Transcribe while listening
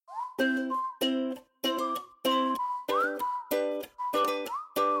Hi,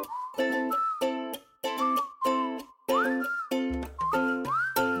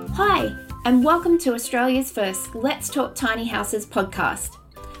 and welcome to Australia's first Let's Talk Tiny Houses podcast.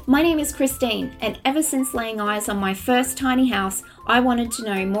 My name is Christine, and ever since laying eyes on my first tiny house, I wanted to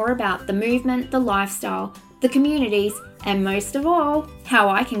know more about the movement, the lifestyle, the communities, and most of all, how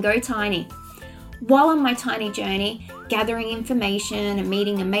I can go tiny. While on my tiny journey, gathering information and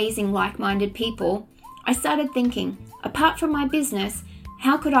meeting amazing like-minded people, I started thinking, apart from my business,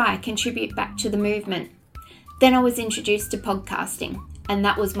 how could I contribute back to the movement? Then I was introduced to podcasting, and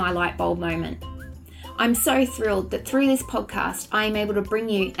that was my light bulb moment. I'm so thrilled that through this podcast, I am able to bring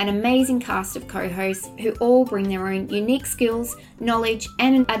you an amazing cast of co-hosts who all bring their own unique skills, knowledge,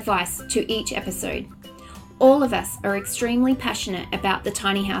 and advice to each episode. All of us are extremely passionate about the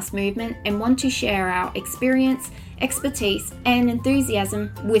tiny house movement and want to share our experience, expertise, and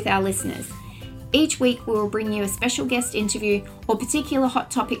enthusiasm with our listeners. Each week, we will bring you a special guest interview or particular hot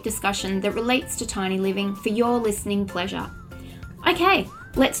topic discussion that relates to tiny living for your listening pleasure. Okay,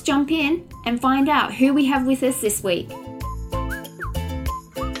 let's jump in and find out who we have with us this week.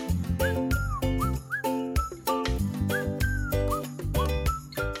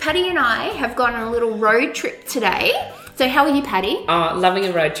 Patty and I have gone on a little road trip today. So how are you, Patty? Loving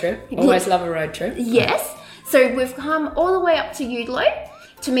a road trip. Always love a road trip. Yes. So we've come all the way up to Eudlo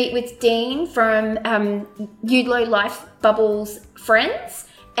to meet with Dean from Eudlo Life Bubbles Friends.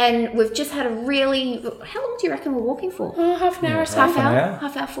 And we've just had a really... How long do you reckon we're walking for? Half an hour.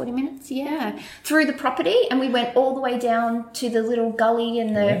 Half hour, 40 minutes, yeah. Through the property, and we went all the way down to the little gully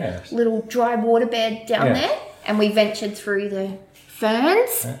and the little dry waterbed down there. And we ventured through the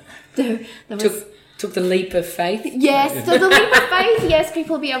ferns. Took the leap of faith. Yes, so the leap of faith. Yes,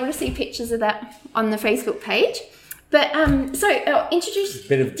 people will be able to see pictures of that on the Facebook page. But so introduce a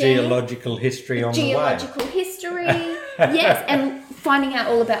bit of Dean, geological history on the way. Geological history, yes, and finding out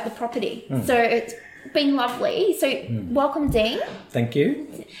all about the property. So it's been lovely. So welcome, Dean. Thank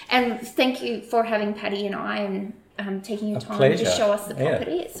you. And thank you for having Patty and I and taking your time pleasure. to show us the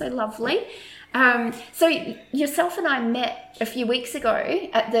property. It's so lovely. So yourself and I met a few weeks ago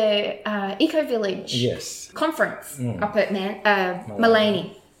at the Eco Village conference up at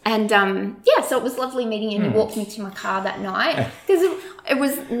Maleny. And so it was lovely meeting you. And you walked me to my car that night because it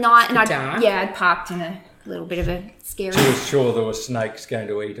was night and I'd parked in a little bit of a scary... She was sure there were snakes going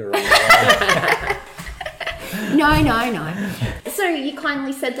to eat her on the way. No. So you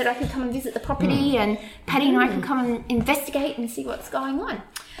kindly said that I could come and visit the property and Patty and I could come and investigate and see what's going on.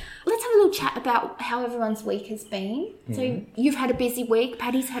 Let's have a little chat about how everyone's week has been. So you've had a busy week.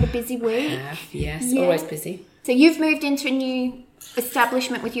 Patty's had a busy week. Yes, always busy. So you've moved into a new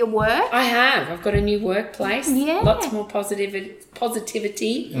establishment with your work. I have. I've got a new workplace. Yeah. Lots more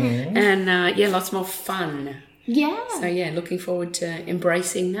positivity and lots more fun. Yeah. So looking forward to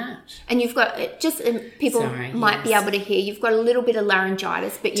embracing that. And you've got people might be able to hear. You've got a little bit of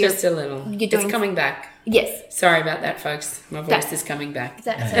laryngitis, but just a little. It's coming back. Yes. Sorry about that, folks. My voice is coming back.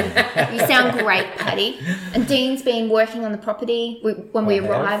 You sound great, Patty. And Dean's been working on the property. When we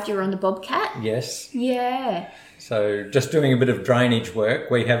arrived, you were on the Bobcat. Yes. Yeah. So just doing a bit of drainage work.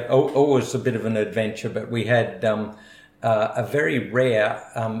 We have always a bit of an adventure, but we had a very rare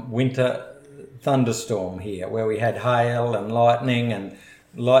winter thunderstorm here where we had hail and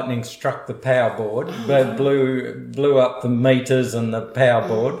lightning struck the power board, blew up the meters and the power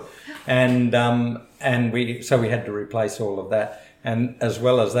board, and we had to replace all of that. And as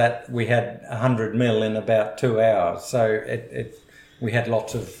well as that, we had 100 mil in about 2 hours. So we had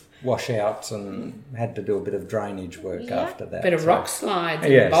lots of washouts and had to do a bit of drainage work after that. Bit of rock slides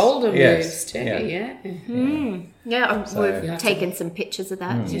and boulder moves too, We've taken some pictures of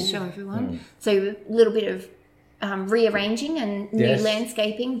that to show everyone. So a little bit of rearranging and new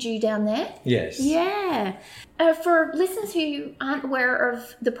landscaping due down there. Yes. Yeah. For listeners who aren't aware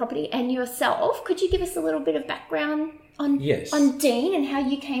of the property and yourself, could you give us a little bit of background on Dean and how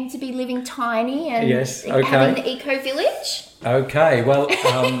you came to be living tiny and having the Eco Village? Okay, well,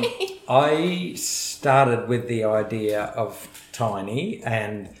 I started with the idea of tiny,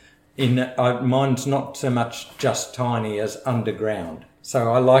 and mine's not so much just tiny as underground.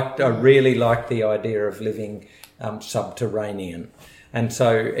 So I really liked the idea of living subterranean. And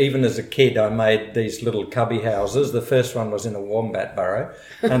so even as a kid, I made these little cubby houses. The first one was in a wombat burrow,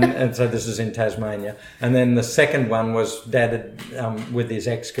 and so this is in Tasmania. And then the second one was Dad had, with his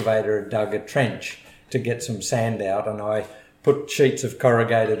excavator, dug a trench to get some sand out, and I put sheets of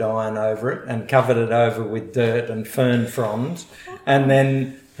corrugated iron over it and covered it over with dirt and fern fronds, and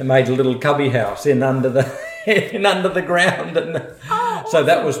then made a little cubby house in under the ground. And So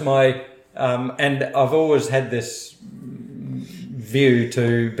that was my, and I've always had this view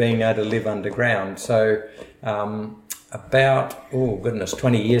to being able to live underground. So about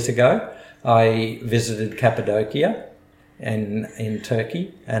 20 years ago, I visited Cappadocia in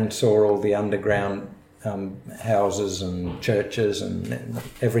Turkey and saw all the underground houses and churches and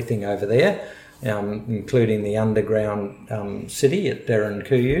everything over there, including the underground city at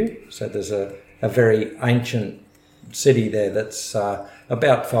Derinkuyu. So there's a very ancient city there that's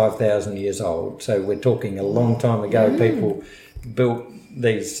about 5,000 years old. So we're talking a long time ago. People built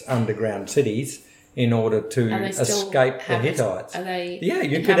these underground cities in order to escape the Hittites. Are they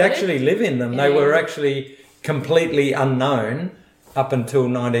you could actually live in them. They were actually completely unknown up until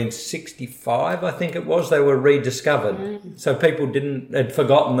 1965, I think it was. They were rediscovered. So people had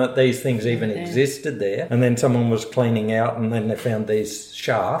forgotten that these things even existed there. And then someone was cleaning out and then they found these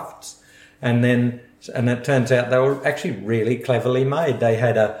shafts. And it turns out they were actually really cleverly made. They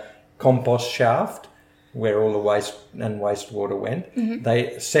had a compost shaft where all the waste and wastewater went.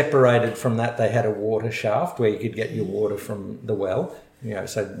 They separated from that, they had a water shaft where you could get your water from the well,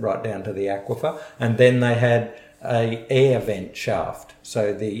 so right down to the aquifer. And then they had a air vent shaft,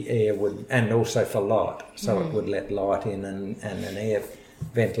 so the air would, and also for light, so it would let light in, and an air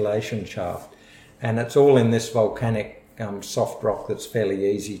ventilation shaft. And it's all in this volcanic soft rock that's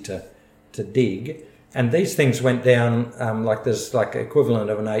fairly easy to dig. And these things went down there's equivalent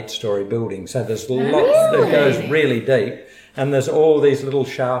of an 8-story building. So there's lots that goes really deep, and there's all these little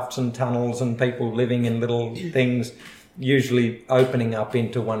shafts and tunnels and people living in little things, usually opening up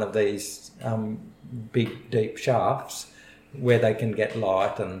into one of these big deep shafts where they can get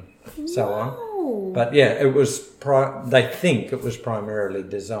light and so on. But yeah, it was they think it was primarily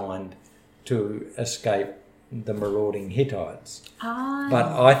designed to escape the marauding Hittites. But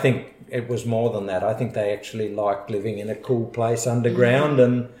I think it was more than that. I think they actually liked living in a cool place underground,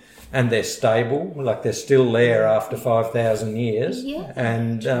 and they're stable, like they're still there after 5,000 years.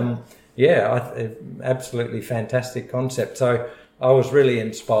 And absolutely fantastic concept. So I was really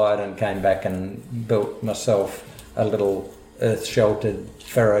inspired and came back and built myself a little earth-sheltered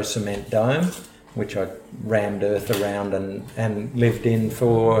ferro cement dome, which I rammed earth around and lived in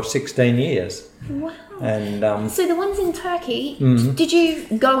for 16 years. Wow. And so the ones in Turkey, did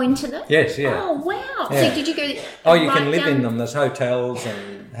you go into them? Yes, yeah. Oh, wow. Yeah. So did you go... you can live in them. There's hotels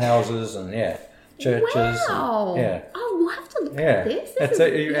and houses and, churches. Wow. And, Oh, we'll have to look at this.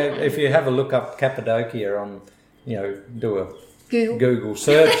 If you have a look up Cappadocia on, do a Google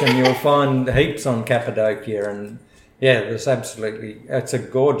search and you'll find heaps on Cappadocia, and it's a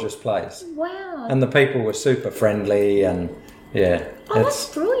gorgeous place. Wow. And the people were super friendly, and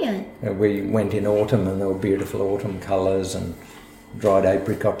that's brilliant. We went in autumn and there were beautiful autumn colours and dried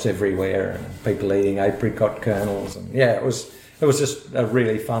apricots everywhere and people eating apricot kernels, and it was just a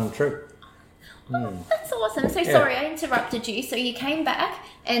really fun trip. That's awesome. So sorry I interrupted you. So you came back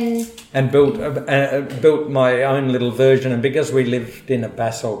and built my own little version, and because we lived in a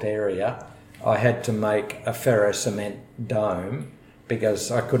basalt area, I had to make a ferro cement dome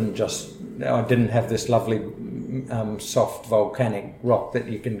because I didn't have this lovely soft volcanic rock that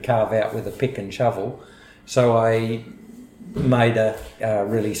you can carve out with a pick and shovel. So I made a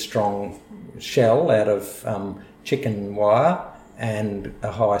really strong shell out of chicken wire and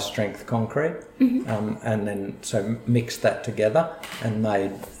a high strength concrete, and then mixed that together and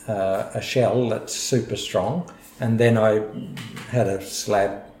made a shell that's super strong. And then I had a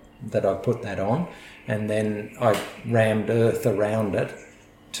slab that I put that on, and then I rammed earth around it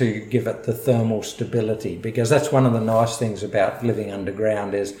to give it the thermal stability, because that's one of the nice things about living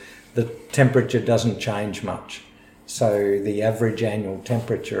underground is the temperature doesn't change much. So the average annual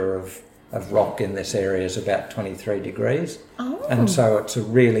temperature of rock in this area is about 23 degrees. And so it's a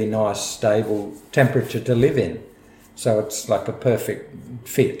really nice stable temperature to live in. So it's like a perfect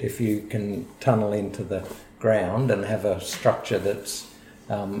fit if you can tunnel into the ground and have a structure that's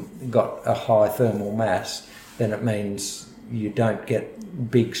got a high thermal mass, then it means you don't get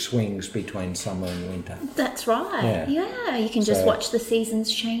big swings between summer and winter. That's right. Yeah, you can just watch the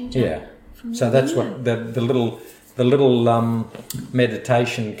seasons change. Yeah. So that's what the little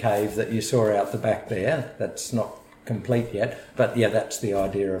meditation cave that you saw out the back there, that's not complete yet, but that's the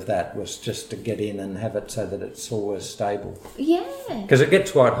idea of that, was just to get in and have it so that it's always stable. Yeah. Because it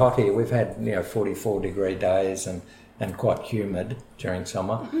gets quite hot here. We've had 44 degree days and quite humid during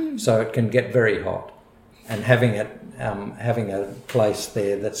summer, so it can get very hot. And having a place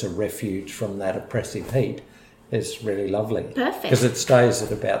there that's a refuge from that oppressive heat is really lovely. Perfect. Because it stays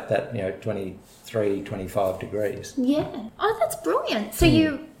at about that 23, 25 degrees. Yeah. Oh, that's brilliant. So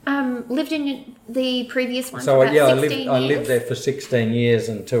you lived in the previous one So for about yeah, 16 years? I lived there for 16 years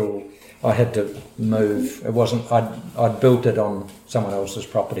until I had to move. It wasn't, I'd built it on someone else's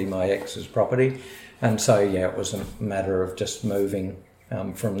property, my ex's property. And so, yeah, it was a matter of just moving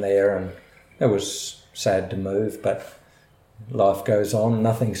from there. And it was sad to move, but life goes on.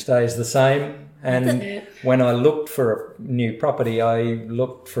 Nothing stays the same. And when I looked for a new property, I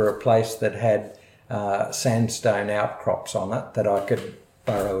looked for a place that had sandstone outcrops on it that I could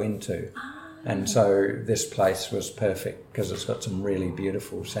burrow into. And so this place was perfect because it's got some really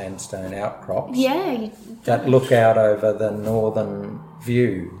beautiful sandstone outcrops that look out over the northern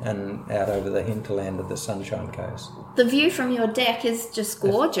view and out over the hinterland of the Sunshine Coast. The view from your deck is just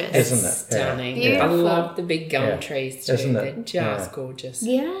gorgeous. Isn't it? Stunning. Yeah. I love the big gum trees too. Isn't it? They're just gorgeous.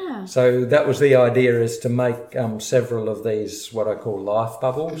 Yeah. So that was the idea, is to make several of these what I call life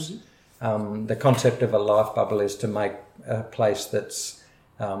bubbles. The concept of a life bubble is to make a place that's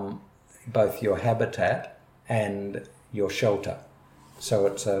both your habitat and your shelter. So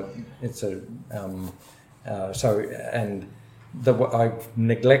I've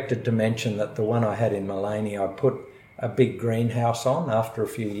neglected to mention that the one I had in Mullaney, I put a big greenhouse on after a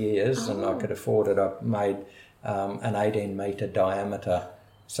few years, and I could afford it. I made an 18-metre diameter,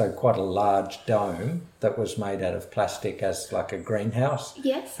 so quite a large dome that was made out of plastic as like a greenhouse.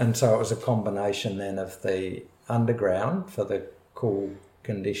 Yes. And so it was a combination then of the underground for the cool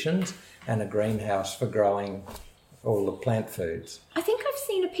conditions and a greenhouse for growing all the plant foods. I think I've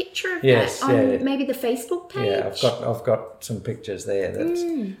seen a picture of that on maybe the Facebook page. Yeah, I've got some pictures there.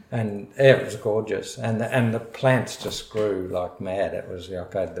 And it was gorgeous, and the plants just grew like mad. It was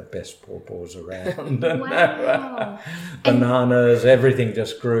like I had the best pawpaws around. Wow. Bananas, everything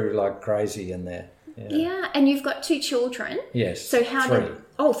just grew like crazy in there. Yeah, and you've got 2 children. Yes. So how 3. did?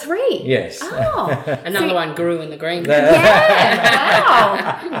 Oh, 3. Yes. Oh, Another one grew in the green. Yeah.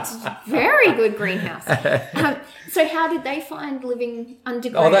 Wow. It's a very good greenhouse. So how did they find living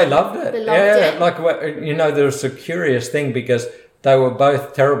underground? Oh, they loved it. They loved it. Like there was a curious thing because they were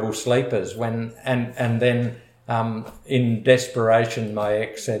both terrible sleepers and then in desperation, my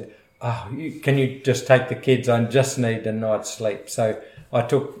ex said, can you just take the kids? I just need a night's sleep. So I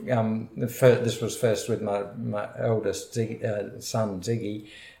took, this was first with my eldest son, Ziggy,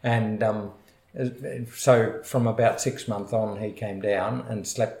 and so from about 6 months on, he came down and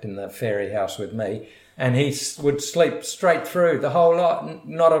slept in the fairy house with me, and he would sleep straight through the whole lot,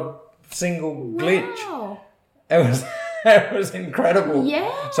 not a single glitch. Wow. It was incredible.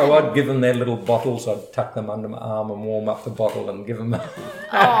 Yeah. So I'd give them their little bottles. I'd tuck them under my arm and warm up the bottle and give them in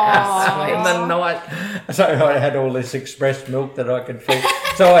the night. So I had all this expressed milk that I could feed.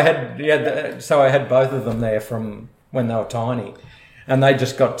 So I had both of them there from when they were tiny, and they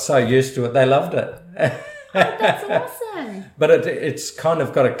just got so used to it. They loved it. That's awesome. But it's kind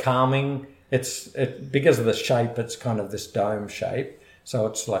of got a calming. Because of the shape. It's kind of this dome shape. So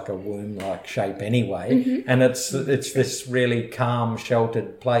it's like a womb-like shape anyway, and it's this really calm,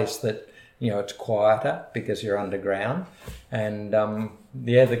 sheltered place that it's quieter because you're underground, and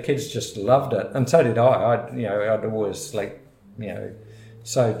the kids just loved it, and so did I. I'd always sleep,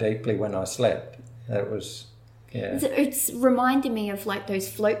 so deeply when I slept. It was, It's reminding me of like those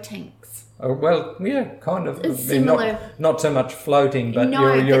float tanks. Oh, well, yeah, kind of. It's similar. Not so much floating, but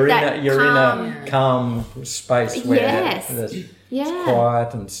you're in a calm space where it's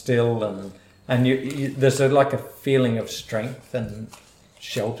quiet and still, and there's like a feeling of strength and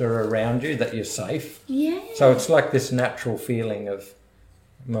shelter around you that you're safe. Yeah. So it's like this natural feeling of.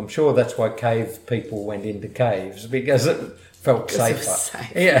 I'm sure that's why cave people went into caves, because it felt safer.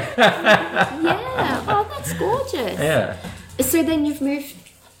 Yeah. Yeah. Oh, that's gorgeous. Yeah. So then you've moved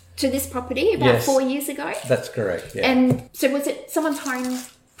to this property about 4 years ago? That's correct, yeah. And so was it someone's home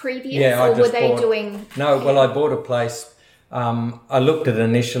previous? Yeah, or were they doing... No, well, I bought a place. I looked at it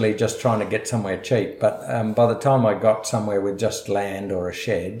initially just trying to get somewhere cheap, but by the time I got somewhere with just land or a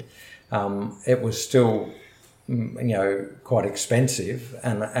shed, it was still, quite expensive,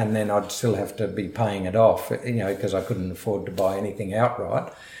 and then I'd still have to be paying it off, because I couldn't afford to buy anything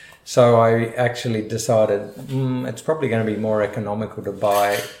outright. So I actually decided it's probably going to be more economical to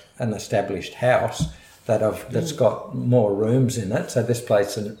buy an established house that's got more rooms in it. So this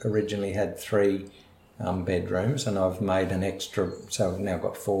place originally had 3 bedrooms, and I've made an extra, so I've now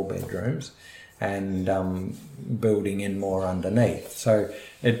got 4 bedrooms, and building in more underneath. So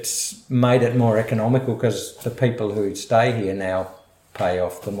it's made it more economical because the people who stay here now pay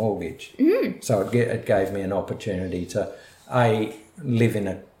off the mortgage. So it gave me an opportunity to live in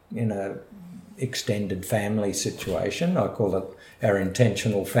a extended family situation. I call it our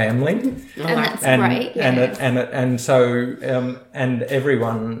intentional family. And that's great. Yeah. And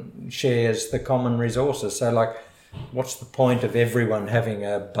everyone shares the common resources. So like, what's the point of everyone having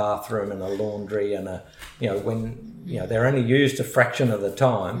a bathroom and a laundry and they're only used a fraction of the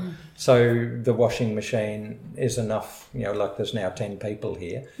time. So the washing machine is enough, like there's now 10 people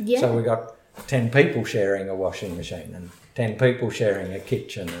here. Yeah. So we've got 10 people sharing a washing machine and 10 people sharing a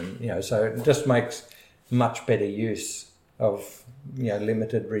kitchen. And, so it just makes much better use of,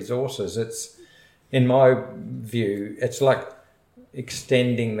 limited resources. It's, in my view, it's like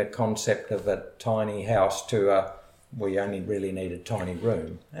extending the concept of a tiny house to we only really need a tiny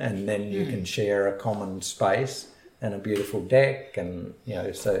room, and then you can share a common space and a beautiful deck, and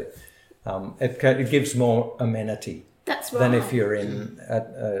it gives more amenity. That's right. Than if you're in,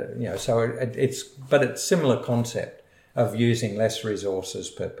 but it's similar concept of using less resources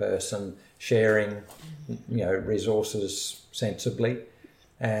per person, sharing, resources sensibly,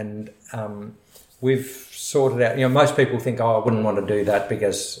 and we've sorted out. Most people think, I wouldn't want to do that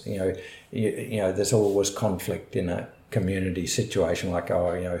because there's always conflict in a community situation, like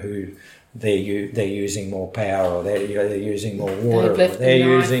who they're using more power, or they're using more water, or they're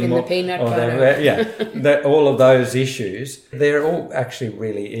using more peanut butter. All of those issues, they're all actually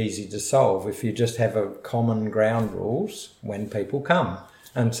really easy to solve if you just have a common ground rules when people come,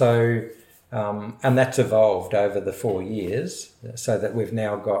 and so. And that's evolved over the 4 years, so that we've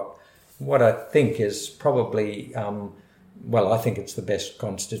now got what I think is probably, I think it's the best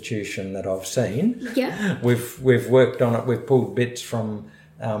constitution that I've seen. Yeah, we've worked on it. We've pulled bits from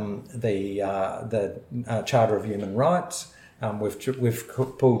the Charter of Human Rights. We've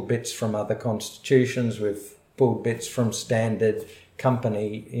pulled bits from other constitutions. We've pulled bits from standard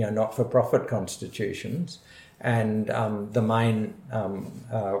company, not-for-profit constitutions. And the main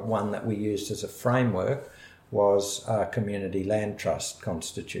one that we used as a framework was Community Land Trust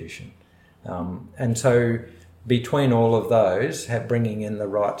Constitution. And so between all of those, bringing in the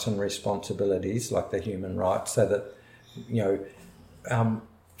rights and responsibilities like the human rights, so that,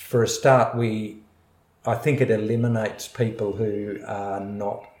 for a start, I think it eliminates people who are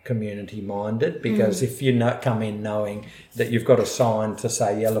not community-minded, because if you come in knowing that you've got a sign to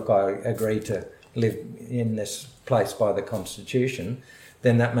say, yeah, look, I agree to live in this place by the Constitution,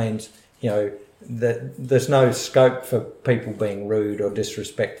 then that means, that there's no scope for people being rude or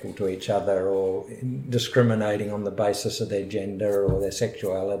disrespectful to each other, or discriminating on the basis of their gender or their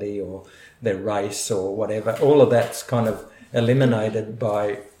sexuality or their race or whatever. All of that's kind of eliminated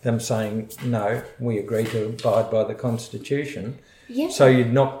by them saying, no, we agree to abide by the Constitution. Yeah. So you're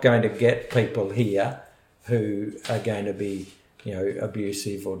not going to get people here who are going to be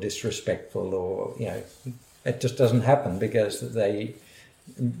abusive or disrespectful, or, it just doesn't happen, because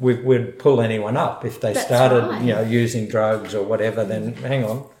we'd pull anyone up if they started, using drugs or whatever. Then hang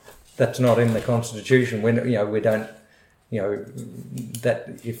on, that's not in the Constitution. We don't,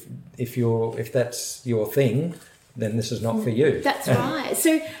 that if that's your thing, then this is not for you. That's right.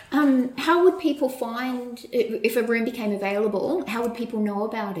 So how would people find, if a room became available, how would people know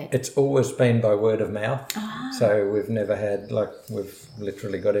about it? It's always been by word of mouth. So we've never had, we've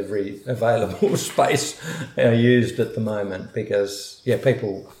literally got every available space used at the moment, because,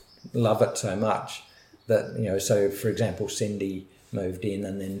 people love it so much that, so for example, Cindy moved in,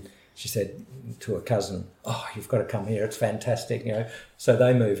 and then she said to a cousin, "Oh, you've got to come here. It's fantastic." So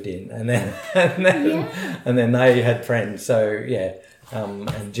they moved in, and then they had friends. So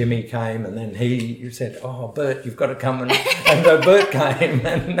and Jimmy came, and then he said, "Oh, Bert, you've got to come," and so Bert came,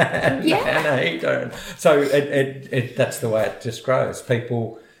 and he don't. So that's the way it just grows.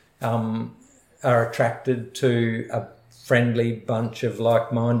 People are attracted to a friendly bunch of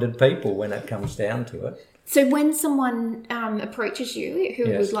like-minded people when it comes down to it. So when someone approaches you who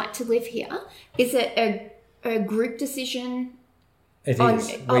would like to live here, is it a group decision? It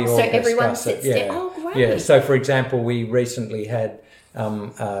is. So everyone sits there. Oh, great. Yeah. So, for example, we recently had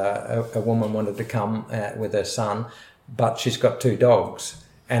a woman wanted to come with her son, but she's got 2 dogs,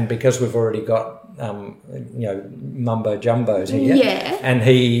 and because we've already got mumbo jumbos here, and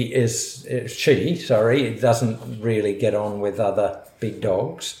she doesn't really get on with other big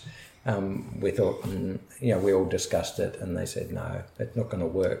dogs. We thought, we all discussed it, and they said, no, it's not going to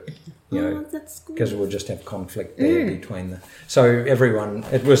work, because we'll just have conflict there between So everyone,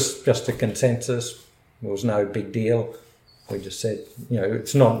 it was just a consensus. There was no big deal. We just said,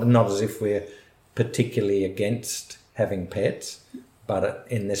 it's not as if we're particularly against having pets, but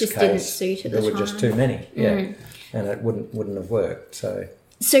in this case, there were just too many, and it wouldn't have worked. So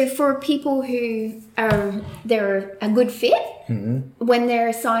So for people who they're a good fit, when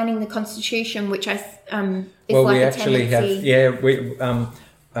they're signing the Constitution, which I well, like we actually have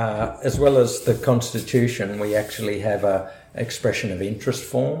as well as the Constitution, we actually have a expression of interest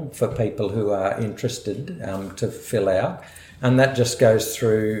form for people who are interested to fill out, and that just goes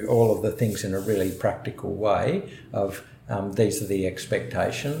through all of the things in a really practical way of these are the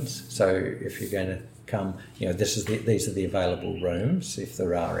expectations. So if you're going to come, these are the available rooms if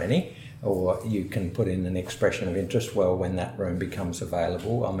there are any, or you can put in an expression of interest. Well, when that room becomes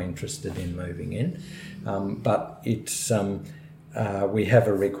available, I'm interested in moving in. But it's we have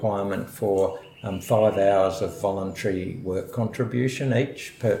a requirement for 5 hours of voluntary work contribution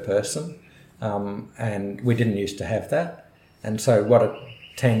each per person, and we didn't used to have that. And so what it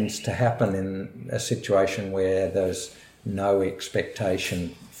tends to happen in a situation where there's no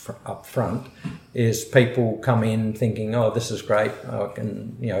expectation up front is people come in thinking, oh, this is great, I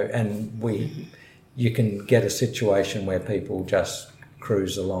can, you can get a situation where people just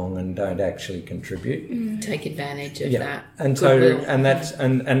cruise along and don't actually contribute. Take advantage of that. And so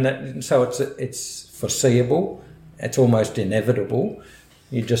so it's foreseeable, it's almost inevitable.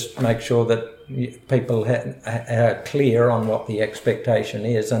 You just make sure that people are clear on what the expectation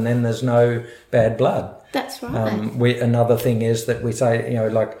is, and then there's no bad blood. That's right. Another thing is that we say,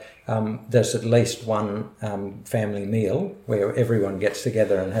 there's at least one family meal where everyone gets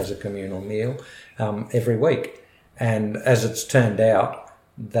together and has a communal meal every week. And as it's turned out,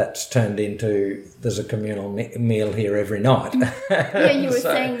 that's turned into there's a communal meal here every night. Yeah, you were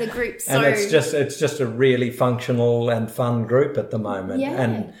saying the group. And it's just a really functional and fun group at the moment. Yeah.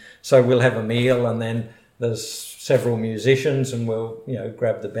 And so we'll have a meal, and then there's several musicians, and we'll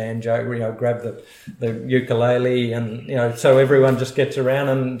grab the banjo, grab the ukulele, and so everyone just gets around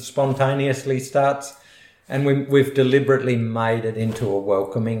and spontaneously starts. And we've deliberately made it into a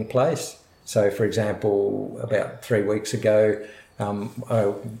welcoming place. So, for example, about 3 weeks ago,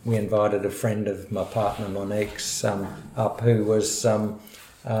 we invited a friend of my partner Monique's up, who was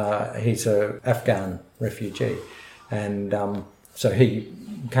he's an Afghan refugee, and so he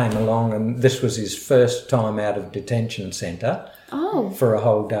came along, and this was his first time out of detention centre for a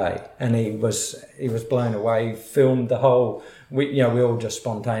whole day, and he was blown away. He filmed the whole. We all just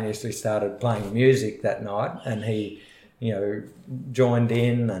spontaneously started playing music that night, and he joined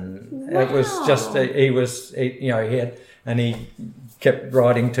in, and it was just he kept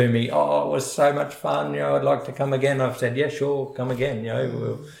writing to me, oh, it was so much fun, I'd like to come again. I've said, yeah, sure, come again,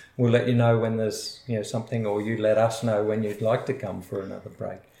 we'll let you know when there's something, or you let us know when you'd like to come for another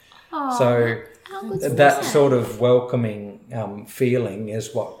break. Oh, so that sort of welcoming feeling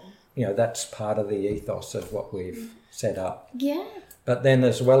is what that's part of the ethos of what we've set up. Yeah. But then,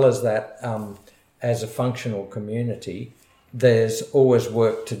 as well as that, as a functional community, there's always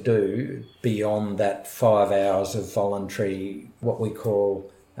work to do beyond that 5 hours of voluntary, what we call,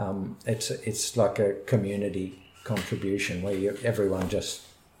 it's like a community contribution where everyone just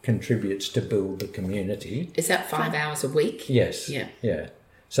contributes to build the community. Is that 5 hours a week? Yes. Yeah. Yeah.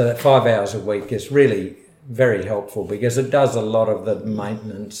 So that 5 hours a week is really very helpful because it does a lot of the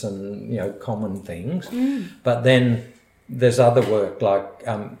maintenance and, common things. But then there's other work like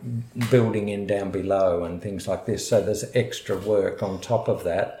building in down below and things like this. So there's extra work on top of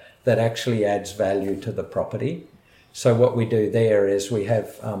that actually adds value to the property. So what we do there is we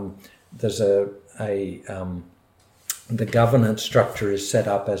have there's the governance structure is set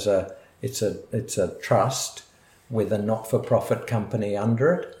up as it's a trust with a not-for-profit company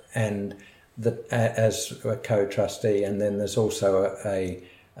under it, and as a co-trustee, and then there's also a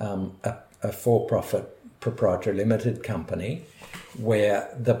for-profit proprietary limited company where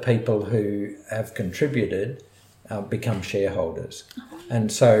the people who have contributed become shareholders. And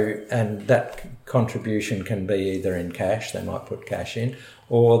that contribution can be either in cash, they might put cash in,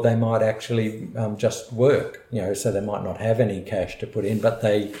 or they might actually just work, so they might not have any cash to put in, but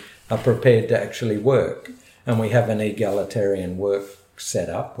they are prepared to actually work. And we have an egalitarian work set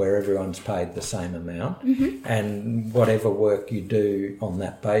up where everyone's paid the same amount, and whatever work you do on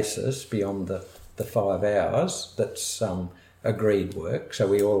that basis beyond the 5 hours, that's agreed work. So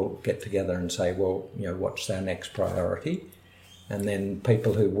we all get together and say, well, what's our next priority? And then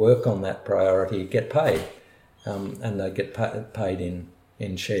people who work on that priority get paid, and they get paid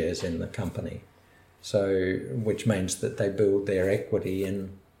in shares in the company. So, which means that they build their equity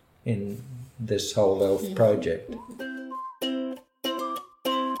in this whole ELF project.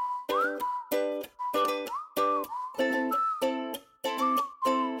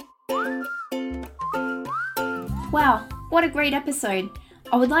 Wow, what a great episode.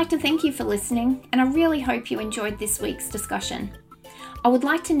 I would like to thank you for listening, and I really hope you enjoyed this week's discussion. I would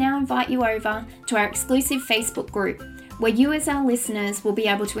like to now invite you over to our exclusive Facebook group, where you as our listeners will be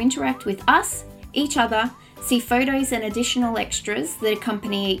able to interact with us, each other, see photos and additional extras that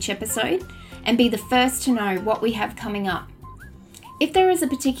accompany each episode, and be the first to know what we have coming up. If there is a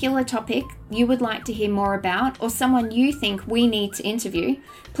particular topic you would like to hear more about or someone you think we need to interview,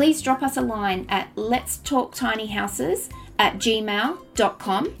 please drop us a line at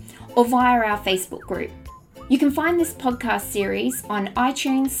letstalktinyhouses@gmail.com or via our Facebook group. You can find this podcast series on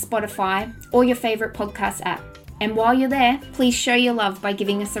iTunes, Spotify, or your favourite podcast app. And while you're there, please show your love by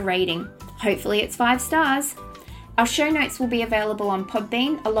giving us a rating. Hopefully it's 5 stars. Our show notes will be available on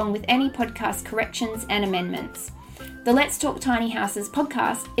Podbean along with any podcast corrections and amendments. The Let's Talk Tiny Houses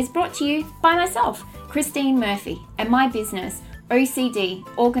podcast is brought to you by myself, Christine Murphy, and my business, OCD,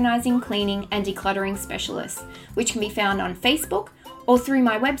 Organising, Cleaning and Decluttering Specialist, which can be found on Facebook or through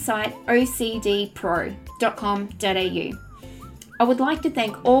my website, ocdpro.com.au. I would like to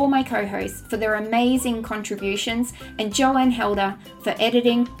thank all my co-hosts for their amazing contributions and Joanne Helder for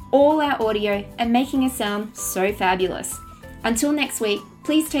editing all our audio and making us sound so fabulous. Until next week,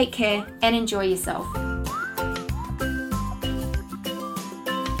 please take care and enjoy yourself.